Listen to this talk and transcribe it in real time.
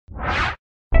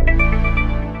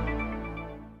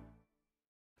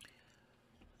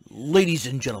Ladies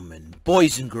and gentlemen,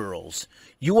 boys and girls,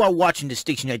 you are watching the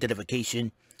station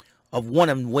identification of one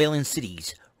of Wayland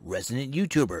City's resident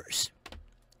YouTubers.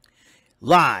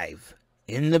 Live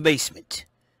in the basement.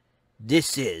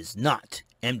 This is not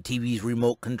MTV's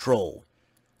remote control.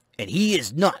 And he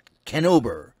is not Ken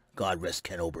Ober. God rest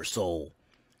Ken Ober's soul.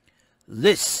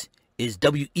 This is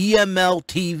WEML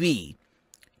TV,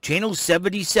 Channel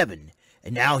 77.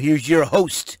 And now here's your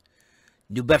host,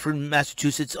 New Bedford,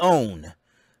 Massachusetts' own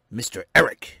Mr.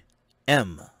 Eric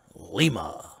M.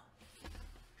 Lima.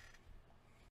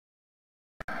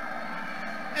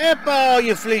 Yep, all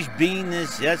you flesh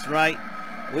beanness, that's right.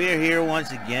 We're here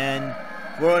once again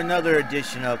for another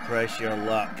edition of Press Your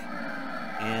Luck.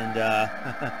 And,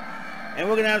 and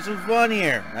we're going to have some fun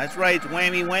here. That's right, it's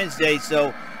Whammy Wednesday,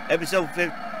 so episode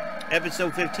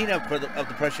 15 of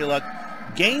the Press Your Luck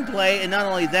gameplay. And not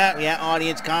only that, yeah,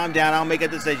 audience, calm down. I'll make a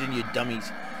decision, you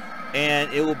dummies.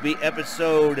 And it will be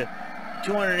episode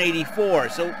 284.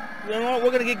 So, you know what? We're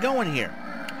going to get going here.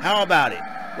 How about it?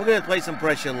 We're going to play some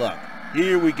Press Your Luck.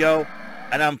 Here we go.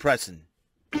 And I'm pressing.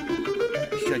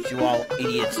 Shut you all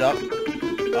idiots up.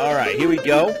 All right, here we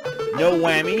go. No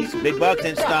whammies. Big bucks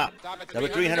and stop. Number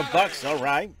 300 bucks. All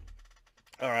right.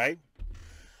 All right.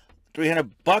 300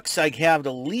 bucks. I have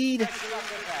the lead.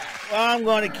 Well, I'm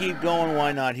going to keep going.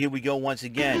 Why not? Here we go once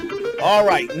again. All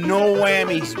right, no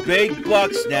whammies, big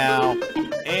bucks now,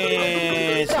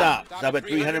 and stop. Stop at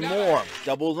 300 more.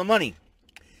 Double the money.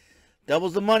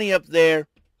 Doubles the money up there.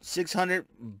 600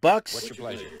 bucks. What's your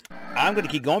pleasure? I'm going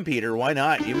to keep going, Peter. Why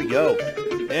not? Here we go.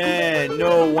 And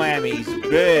no whammies,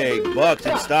 big bucks,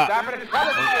 and stop.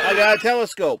 I got a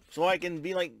telescope, so I can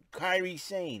be like Kyrie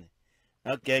Sane.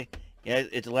 Okay, yeah,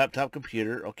 it's a laptop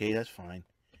computer. Okay, that's fine.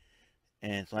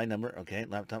 And slide number. Okay,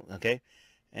 laptop. Okay,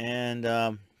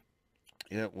 and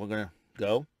yeah, we're gonna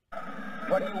go.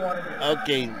 What do you want to do?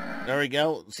 Okay, there we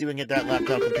go. Let's see if we can get that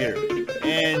laptop computer.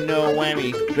 And no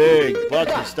whammies, big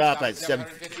bucks and stop at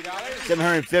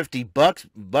 $750 bucks.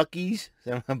 Buckies,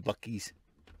 Buckies.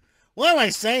 What am I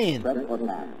saying?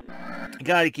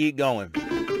 Gotta keep going.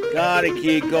 Gotta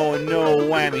keep going. No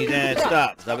whammies and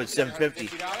stop. Stop at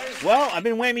 $750. Well, I've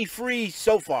been whammy free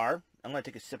so far. I'm gonna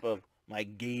take a sip of my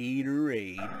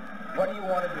Gatorade. What do you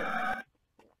want to do?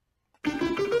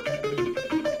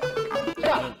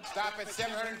 Stop at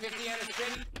 750 and a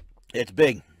spin. It's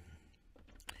big.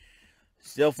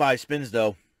 Still 5 spins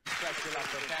though.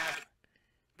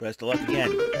 Press the luck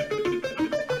again.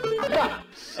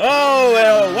 Oh,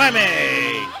 well, whammy!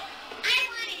 I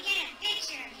want to get a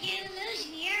picture of you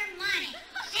losing your money.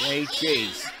 Say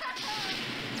cheese.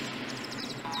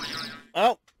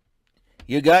 Oh,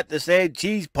 you got the say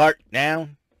cheese part now.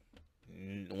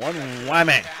 One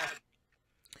whammy.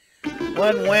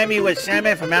 One whammy with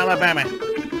Sammy from Alabama.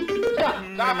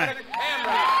 Mama.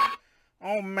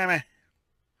 Oh, mama.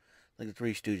 Like the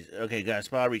Three Stooges. Okay, got a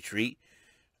spa retreat.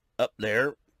 Up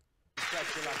there.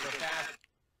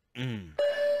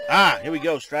 Ah, here we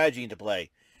go. Strategy into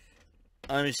play.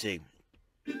 Let me see.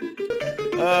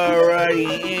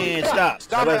 Alrighty, and stop.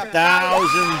 Stop at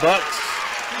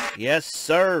 $1,000. Yes,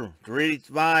 sir.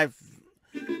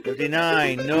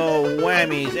 3,559. No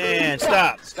whammies, and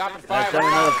stop. Stop at That's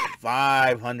another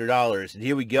 $500. And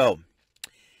here we go.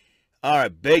 All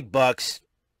right, big bucks,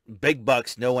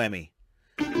 no whammy.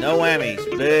 No whammies,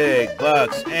 big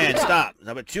bucks, and stop.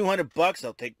 Now, about 200 bucks,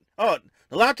 I'll take. Oh,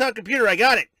 the laptop computer, I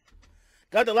got it.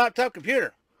 Got the laptop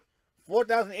computer.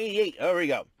 4,088. There we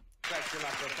go.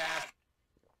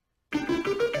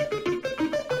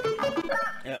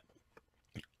 Yep.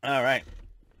 All right.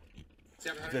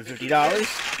 $50.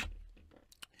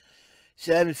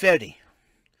 $750.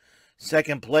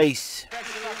 Second place.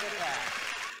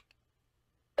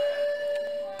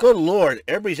 Good Lord,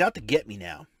 everybody's out to get me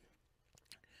now.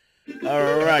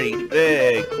 Alrighty,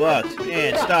 big bucks,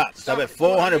 and stop. Stop at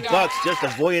 400 bucks, just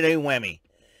avoid a whammy.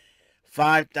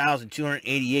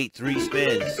 5,288, 3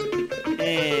 spins.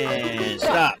 And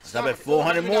stop. Stop at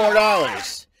 $400 more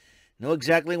dollars. Know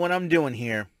exactly what I'm doing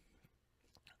here.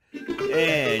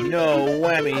 And no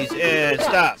whammies, and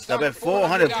stop. Stop at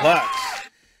 400 bucks.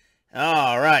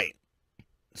 Alright.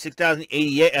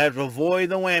 6,088, I have to avoid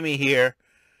the whammy here.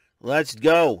 Let's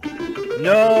go.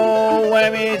 No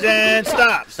whammies and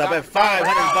stop. Stop at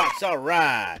 500 bucks. All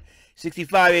right.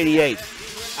 65.88.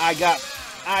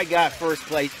 I got first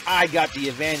place. I got the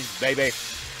advantage, baby.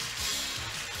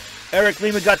 Eric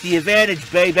Lima got the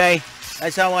advantage, baby.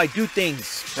 That's how I do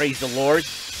things. Praise the Lord.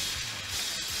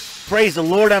 Praise the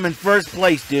Lord, I'm in first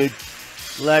place, dude.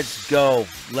 Let's go.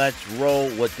 Let's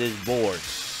roll with this board.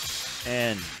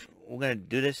 And we're going to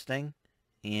do this thing.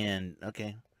 And,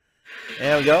 okay.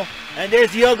 There we go. And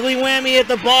there's the ugly whammy at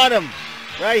the bottom.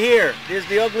 Right here. Here's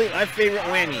the ugly, my favorite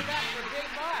whammy.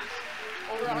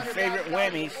 My favorite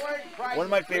whammies. One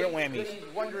of my favorite whammies.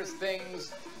 Wondrous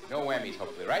things. No whammies,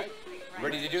 hopefully, right? You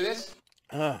ready to do this?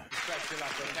 All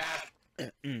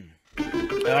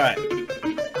right.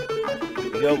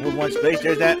 We go with one space.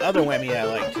 There's that other whammy I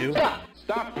like too.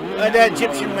 Stop. That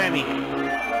Egyptian whammy.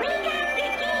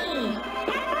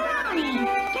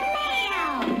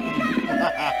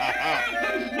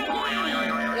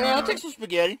 Yeah, I'll take some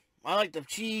spaghetti. I like the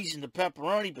cheese and the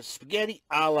pepperoni, but spaghetti,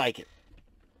 I like it.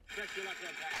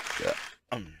 Yeah.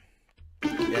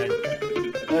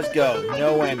 Let's go.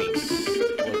 No whammies.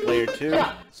 With player 2.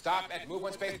 Stop and move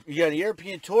one space. You got a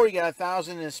European tour. You got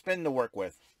 1,000 and a spin to work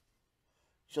with.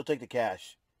 She'll take the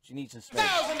cash. She needs some spins.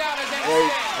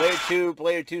 $1,000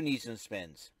 Player two needs some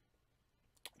spins.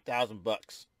 $1,000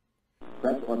 bucks.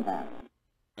 Press or pass.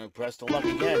 And press the luck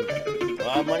again. A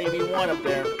lot of money to be won up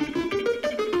there.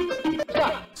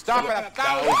 Stop at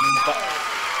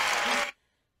 $1,000.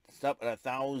 Stop at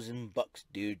 $1,000 bucks,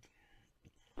 dude.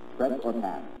 Press or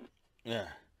pass. Yeah.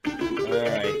 All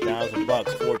right, $1,000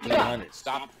 bucks, 1,400.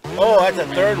 Stop. Oh, that's a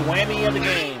third whammy of the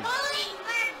game. Bowling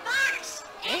for bucks.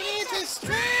 And it's a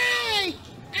strike.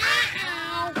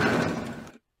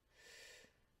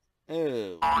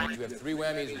 Oh. You have 3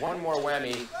 whammies, 1 more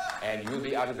whammy, and you'll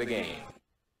be out of the game.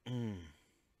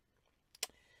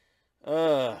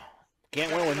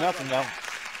 Can't win with nothing though.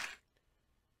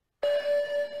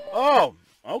 Oh,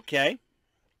 okay.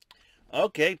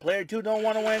 Okay, player 2 don't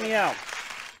want to whammy out.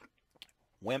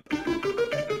 Wimp.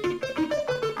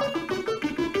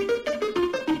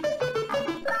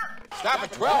 Stop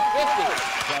at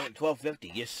 $1,250. Stop at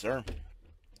 $1,250, yes sir.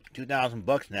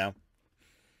 $2,000 now.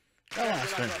 Oh, I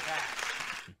spent.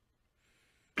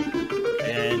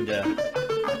 And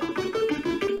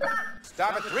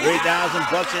Stop at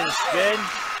 $3,000 in a spin.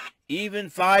 Even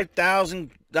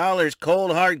 $5,000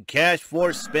 cold hard cash,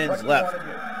 4 spins left.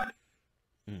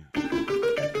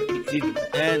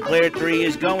 And player 3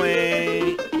 is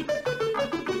going.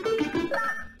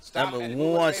 Stop. Number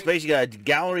 1 space. You got a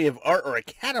gallery of art or a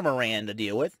catamaran to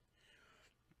deal with.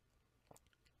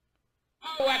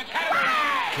 Oh, a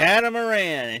catamaran.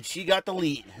 Catamaran, and she got the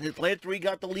lead. Player 3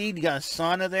 got the lead. You got a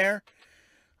sauna there.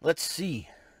 Let's see.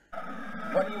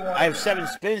 What do you want? I have 7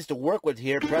 spins to work with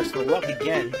here. Press the luck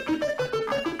again.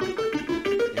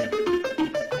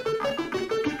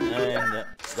 And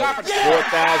Stop it.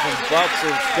 $4,000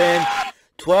 in spin.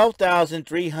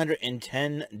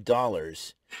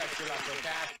 $12,310.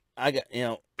 I got, you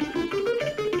know,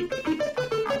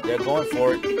 they're going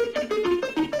for it.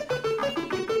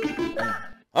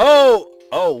 Oh,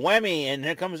 whammy, and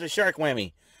here comes the shark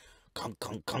whammy.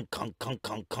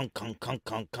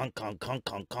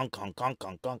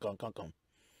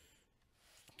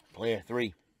 Player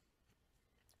 3.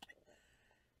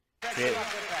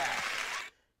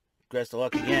 Press the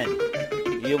luck again.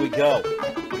 Here we go.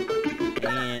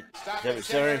 And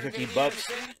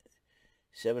 $750.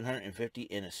 750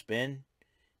 in a spin.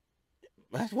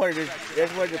 That's where the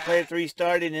player 3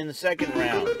 started in the second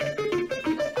round.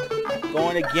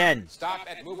 Going again. Stop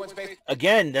and move one space.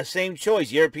 Again, the same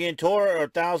choice. European tour or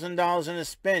 $1,000 in a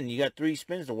spin. You got 3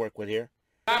 spins to work with here.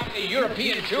 Stop the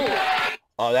European tour.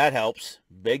 Oh, that helps.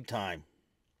 Big time.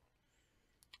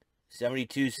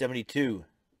 72. 684.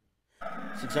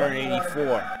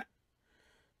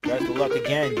 Press the luck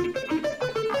again.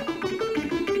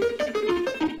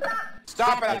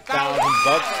 Stop at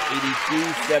 $1,000.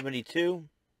 82.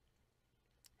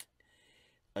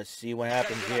 Let's see what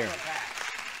happens here.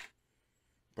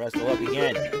 Press the luck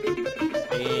again.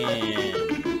 And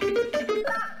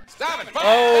Stop it.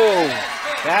 oh,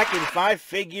 back in 5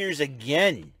 figures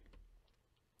again.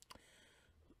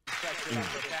 Press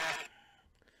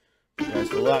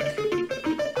the luck.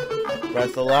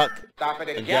 Press the luck. Stop it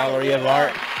A again. gallery of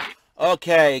art.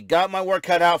 Okay, got my work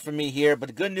cut out for me here, but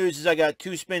the good news is I got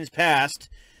 2 spins passed.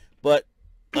 But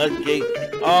okay,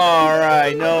 all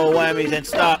right, no whammies and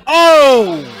stop.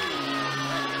 Oh,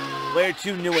 player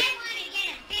 2 knew it. I want to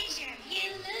get a picture of you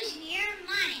losing your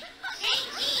money. Say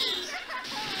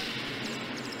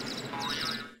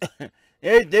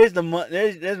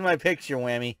cheese. There's my picture,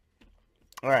 whammy.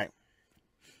 All right.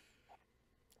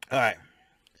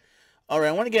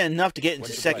 I want to get enough to get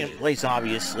into second place,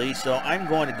 obviously. So I'm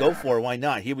going to go for it. Why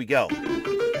not? Here we go.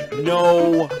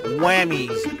 No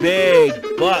whammies, big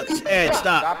bucks, and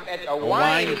stop. Stop at a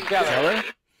wine cellar.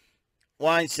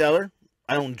 Wine cellar.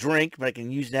 I don't drink, but I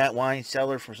can use that wine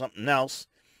cellar for something else.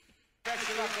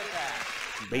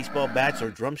 Baseball bats or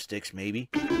drumsticks, maybe.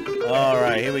 All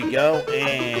right, here we go,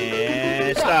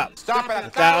 and stop. Stop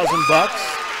at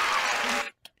 $1,000.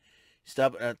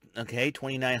 Stop at, okay,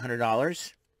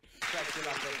 $2,900.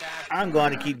 I'm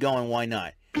going to keep going. Why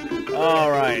not?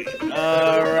 All right.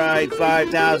 All right.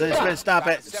 5,000. It's going to stop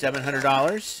at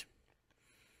 $700.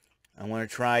 I want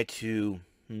to try to...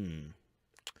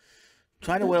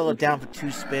 Trying to whittle it down for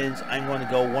 2 spins. I'm going to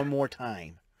go one more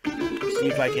time. See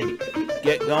if I can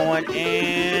get going.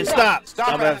 And stop.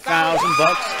 Stop at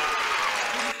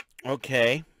 $1,000.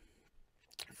 Okay.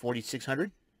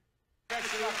 4,600.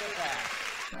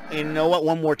 And you know what?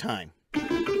 One more time.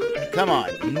 Come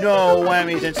on. No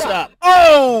whammies and stop.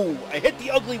 Oh! I hit the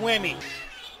ugly whammy.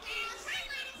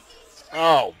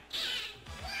 Oh.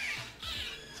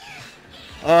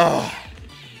 Oh.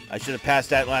 I should have passed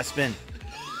that last spin.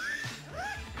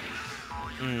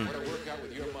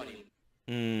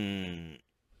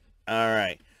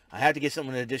 Alright. I have to get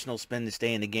something an additional spin to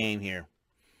stay in the game here.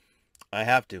 I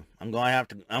have to. I'm gonna have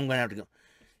to go.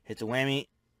 Hits a whammy.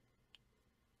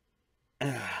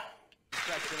 I'm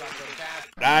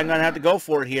gonna have to go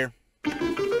for it here.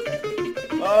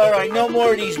 Alright, no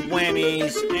more of these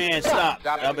whammies. And stop.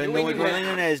 Up in New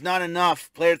England is not enough.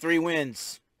 Player 3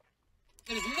 wins.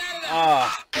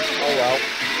 Oh well.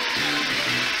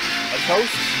 A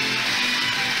toast.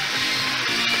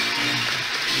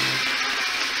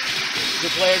 To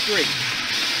player 3.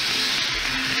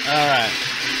 Alright.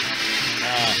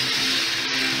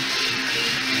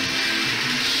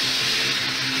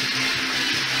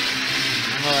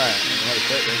 Alright, I'm going to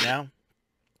quit right now.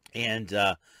 And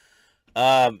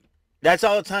that's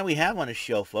all the time we have on the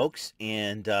show, folks.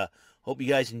 And hope you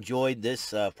guys enjoyed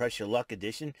this Pressure Luck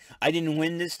edition. I didn't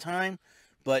win this time,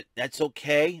 but that's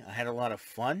okay. I had a lot of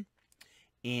fun.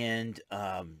 And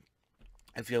I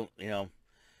feel, you know,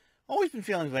 always been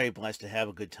feeling very blessed to have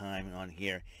a good time on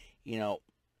here. You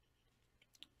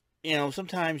know,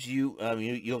 sometimes you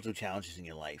go through challenges in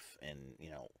your life, and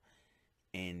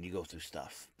and you go through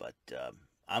stuff. But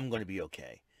I'm going to be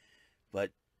okay.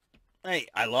 But hey,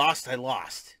 I lost.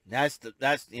 That's the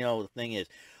thing is,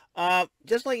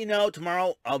 just to let you know,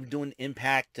 tomorrow I'll be doing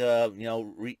Impact.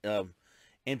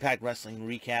 Impact Wrestling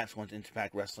recaps once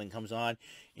Impact Wrestling comes on.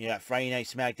 You got Friday Night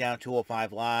SmackDown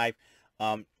 205 Live.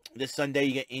 This Sunday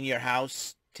you get In Your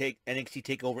House, NXT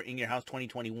TakeOver In Your House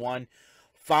 2021.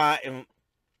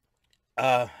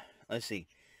 Let's see.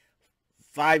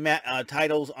 5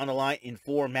 titles on the line in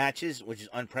 4 matches, which is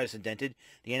unprecedented.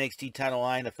 The NXT title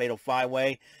line, the Fatal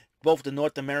 5-Way. Both the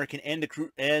North American and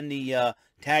the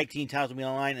tag team titles will be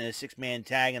on the line in a 6-man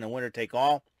tag and a winner take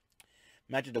all.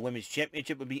 Match of the Women's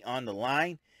Championship will be on the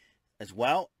line as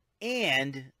well.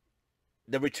 And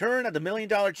the return of the $1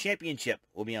 Million Championship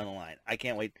will be on the line. I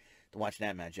can't wait to watch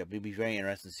that matchup. It'll be very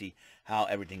interesting to see how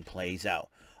everything plays out.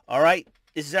 All right,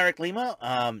 this is Eric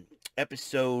Lima,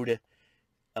 episode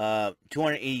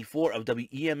 284 of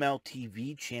WEML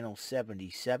TV, channel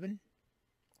 77.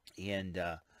 And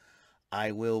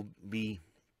I will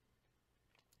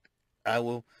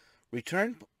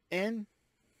return, and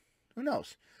who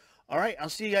knows? All right, I'll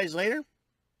see you guys later.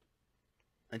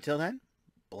 Until then,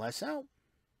 bless out.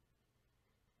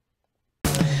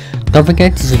 Don't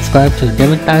forget to subscribe to the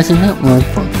Democracy Network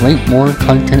for great more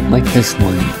content like this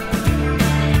one.